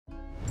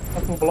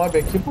um blob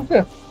aqui, por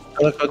quê?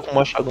 Ela cai com o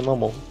machado na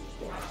mão.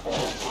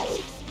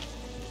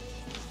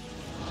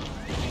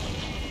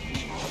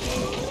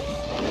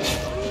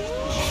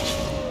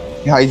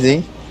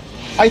 Raizei.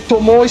 Aí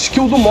tomou a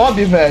skill do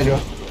mob, velho.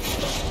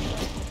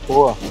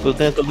 Boa. Tô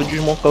tentando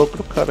desmontar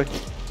outro cara aqui.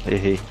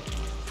 Errei.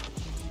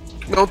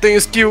 Não tem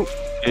skill.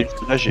 Eu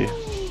desgajei.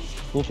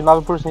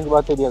 29% de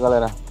bateria,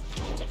 galera.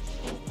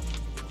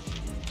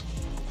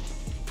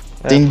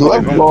 Tem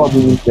duas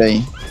blobs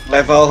aí.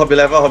 Leva o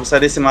Rob,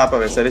 sai desse mapa,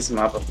 velho, sai desse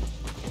mapa.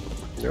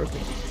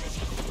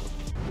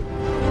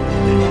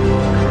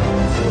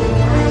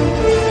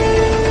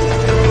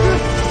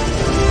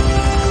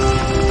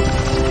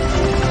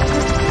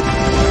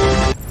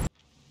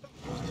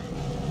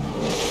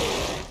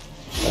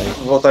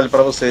 Vou voltar ele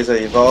pra vocês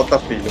aí, volta,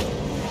 filho.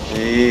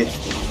 E...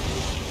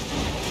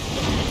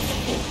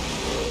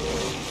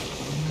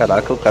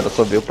 Caraca, o cara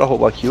só veio pra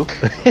roubar kill.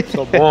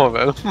 Sou bom,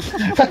 velho.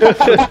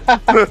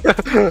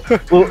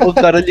 O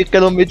cara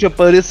literalmente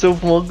apareceu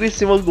voando em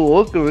cima do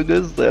outro, meu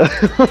Deus do céu.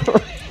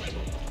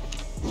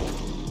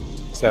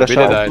 Isso é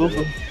habilidade.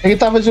 Né? Ele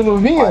tava de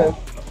luvinha?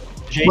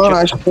 Gente, mano,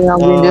 acho que tem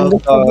alguém dentro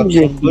desse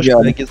jeito, dois já.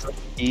 tags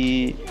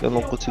aqui, eu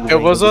não consigo ver.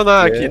 Eu vou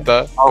zonar aqui,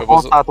 tá? Ó,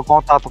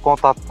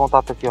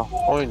 contato aqui, ó.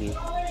 Onde?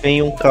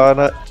 Tem um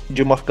cara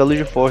de martelo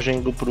de forja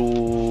indo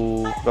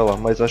pra lá,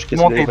 mas acho que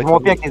esse daí vai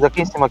Desmontei aqui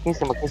em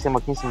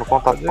cima,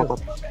 contato.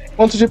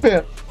 Quanto de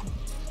P?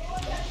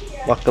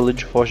 martelo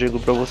de forja indo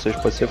pra vocês,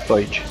 pode ser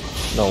fight.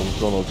 Não,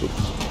 zonou tudo.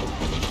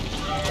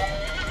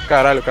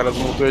 Caralho, o cara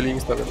desmontou ele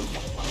insta, velho.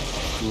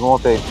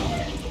 Desmontei.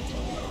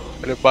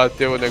 Ele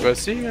bateu o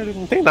negocinho, ele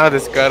não tem nada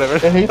esse cara,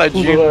 velho. Errei tudo,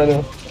 Tadinho.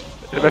 velho.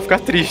 Ele vai ficar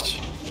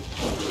triste.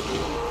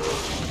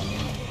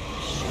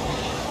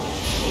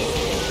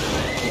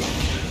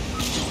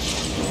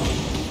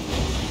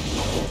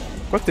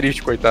 Ficou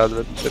triste, coitado,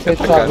 velho. 70k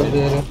Coitado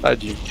nele. dele.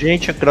 Tadinho.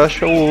 Gente, a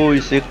crash é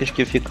os itens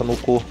que fica no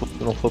corpo,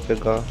 se não for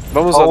pegar.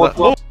 Vamos Ó, zonar.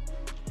 outro.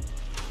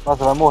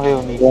 Nossa, vai morrer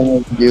o Nick.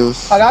 Meu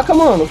Deus. Caraca,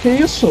 mano, que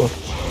isso?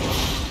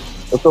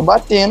 Eu tô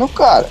batendo,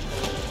 cara.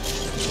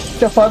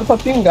 Tinha falado pra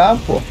pingar,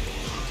 pô.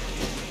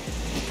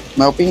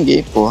 Mas eu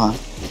pinguei, porra.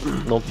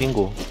 Não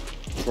pingou.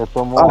 Eu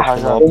tomo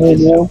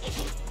Não,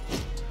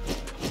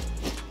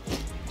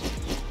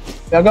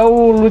 Pega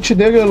o loot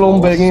dele,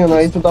 lomberino,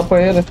 aí tu dá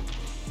pra ele.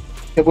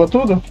 Pegou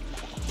tudo?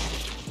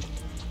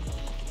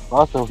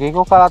 Nossa, o que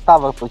o cara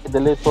tava? Foi que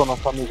deletou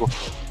nosso amigo.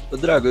 Ô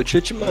Drago, eu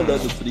tinha te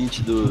mandado o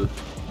print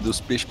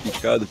dos peixes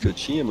picados que eu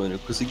tinha, mano. Eu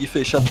consegui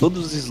fechar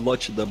todos os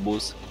slots da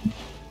bolsa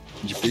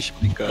de peixe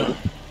picado.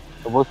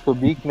 Eu vou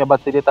subir que minha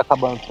bateria tá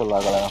acabando no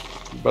celular, galera.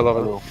 Vai lá,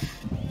 vai lá.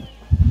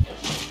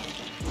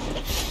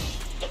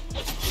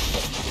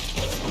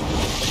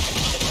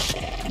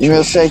 E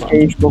meu set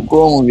aí ficou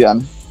como,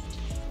 viado?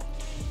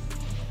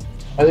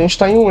 A gente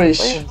tá em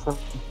waste.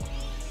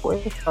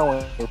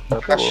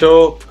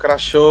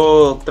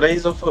 Crashou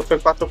 3 ou foi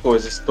 4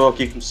 coisas. Estou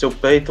aqui com seu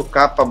peito,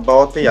 capa,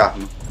 bota e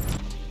arma.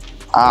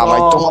 Ah, vai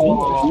tomar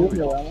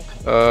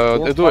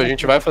Edu, a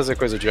gente vai fazer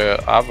coisa de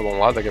Avalon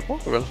lá daqui a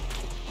pouco, velho?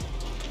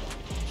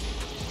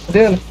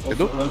 Dele?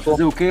 Edu? Vamos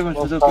fazer o quê? Vamos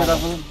fazer o quê?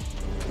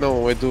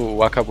 Não, o Edu,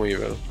 o Akamui,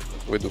 velho.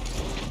 O Edu.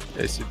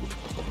 É esse Edu.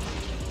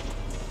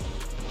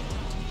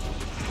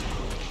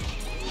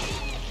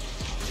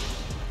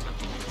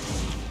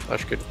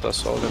 Acho que ele tá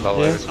só olhando a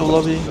live. seu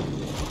lobby.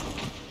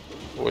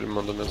 Ou ele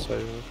mandou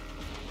mensagem.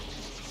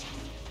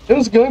 Tem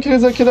os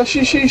gankers aqui da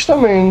XX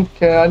também,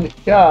 que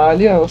é a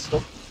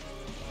aliança.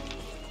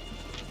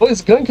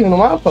 2 gankers no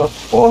mapa?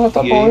 Porra,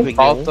 tá bom, hein?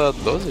 Falta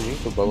 12 mil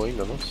pro baú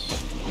ainda, nossa.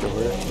 Que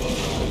horror.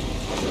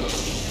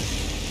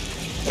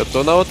 Eu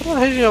tô na outra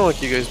região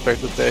aqui, guys,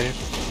 perto do TR.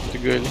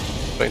 Liga ele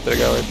pra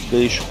entregar o web.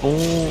 Deixa Vou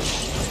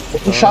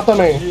puxar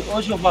também.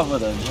 Hoje eu vou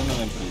avançar, não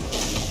lembro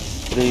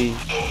isso. 3.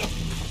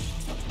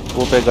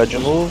 Vou pegar de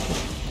novo.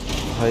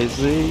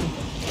 Raizei.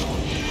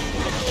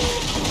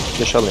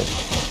 Deixa lento.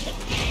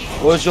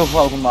 Hoje eu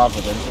vou alguma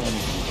velho.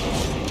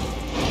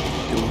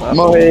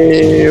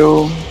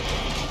 Morreu.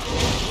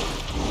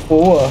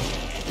 Boa.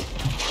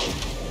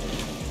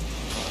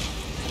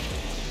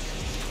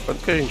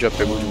 Quanto que a gente já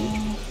pegou de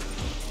último?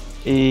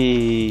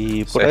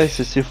 E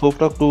parece, se for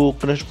pra tu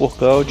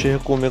transportar, eu te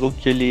recomendo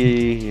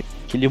aquele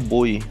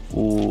boi,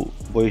 o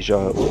boi já,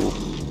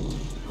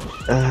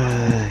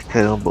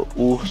 caramba,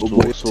 urso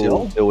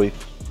T8.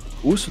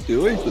 Urso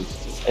T8?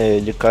 É,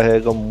 ele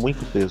carrega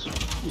muito peso.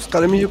 Os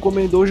caras me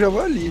recomendou o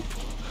javali.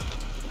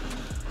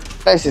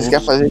 É, vocês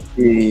querem fazer esse...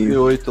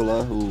 T8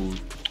 lá,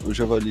 o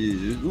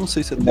javali, eu não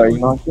sei se é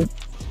T8.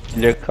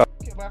 Ele é caro.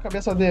 Quebrar a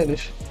cabeça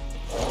deles.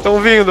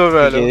 Tão vindo,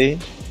 velho. Peguei.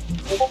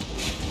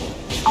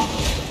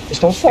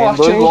 Estão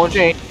fortes, hein? longe,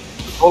 hein?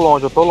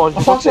 Eu tô longe Tá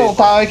de forte não, vocês.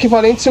 tá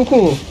equivalente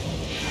 5-1.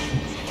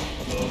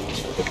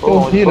 Tem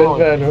um healer,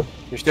 velho.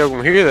 A gente tem algum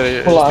healer?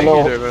 Eles Olá, têm não.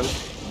 healer, velho.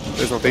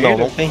 Eles não têm Não,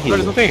 healer? não tem healer.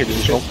 Eles não têm healer,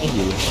 Eles não têm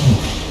healer.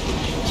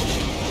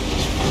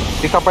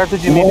 Fica perto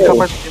de mim, fica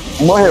perto de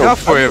mim. Morreu. Já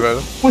foi,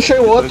 velho. Puxei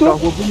o outro.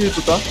 Cargou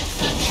bonito, tá?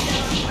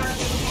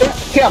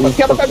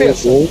 Quebra a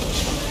cabeça.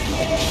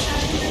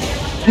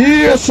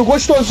 Isso,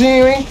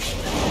 gostosinho, hein?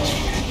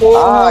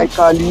 Porra. Ai,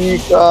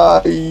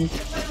 Calica.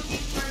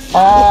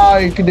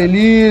 Ai, que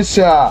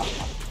delícia.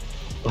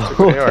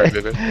 Segurei a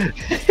orbe, né?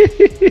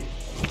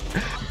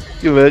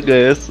 Que merda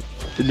é essa?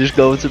 Eles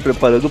estavam se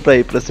preparando pra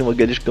ir pra cima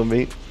deles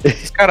também.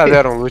 Os caras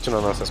deram loot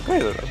nas nossas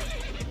coisas, né?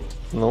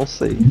 Não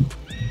sei.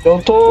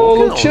 Eu tô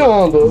Como que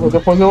não, luteando,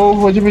 depois eu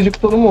vou dividir com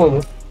todo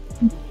mundo.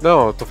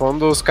 Não, eu tô falando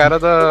dos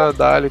caras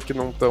da Ali que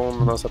não estão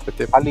no nosso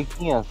APT.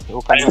 Caliquinhas,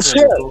 o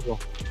Caliquinhas,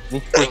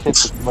 20% de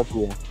cima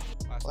dele.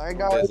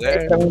 Larga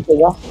Deserto. pra mim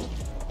pegar.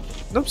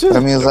 Não precisa,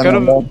 Pra mim usar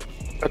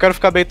eu quero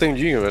ficar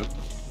beitandinho, velho.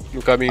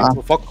 No caminho. Ah.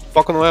 O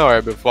foco não é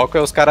orbe, o foco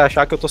é os caras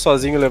achar que eu tô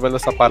sozinho levando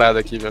essa parada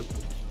aqui, velho.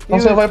 Então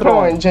você vai pra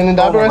onde?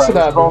 NW ou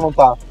SW? Não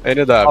tá.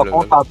 NW, Ó,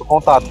 velho.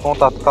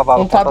 contato,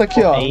 cavalo. Contato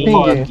aqui, ó.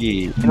 Ping.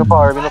 Aqui. Indo pra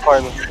orbe.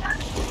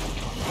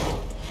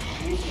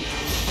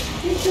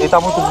 Ele tá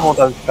muito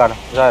desmontado esse cara,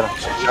 já era.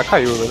 Já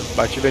caiu, velho.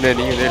 Bati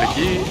veneninho nele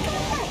aqui.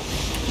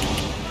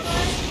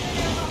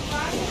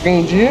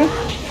 Entendi.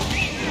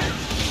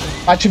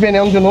 Bate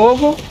veneno de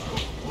novo.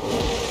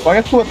 Agora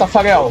é tua,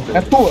 Tafarel.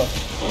 É tua.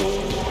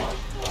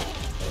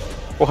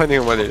 Porra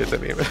nenhuma dele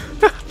também, velho.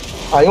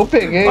 Aí eu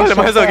peguei. Olha, só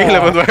mais pra- alguém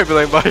levando orbe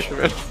lá embaixo,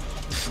 velho.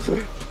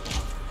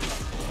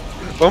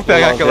 Vamos pegar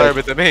Vamos aquela ver.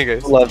 orbe também,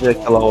 guys? Vamos lá ver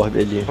aquela orbe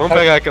ali. Vamos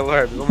pegar aquela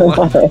orbe, vamos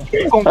lá.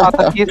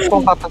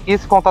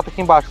 Esse contato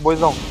aqui embaixo,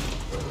 boizão.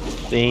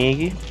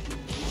 Ping.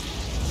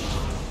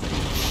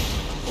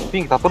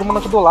 Ping, tá todo mundo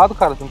aqui do lado,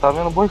 cara. Você não tá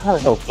vendo o boi, cara?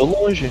 Não, tô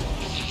longe.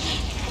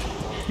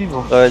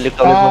 Possível. Olha ele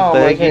tá levando Calma,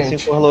 tag e gente.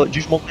 se encorlou.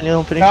 Desmonta ali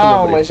na frente do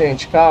Calma, Lombre.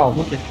 gente,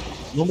 calma.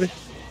 Lombre.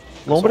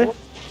 Lombre.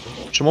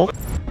 Smoke.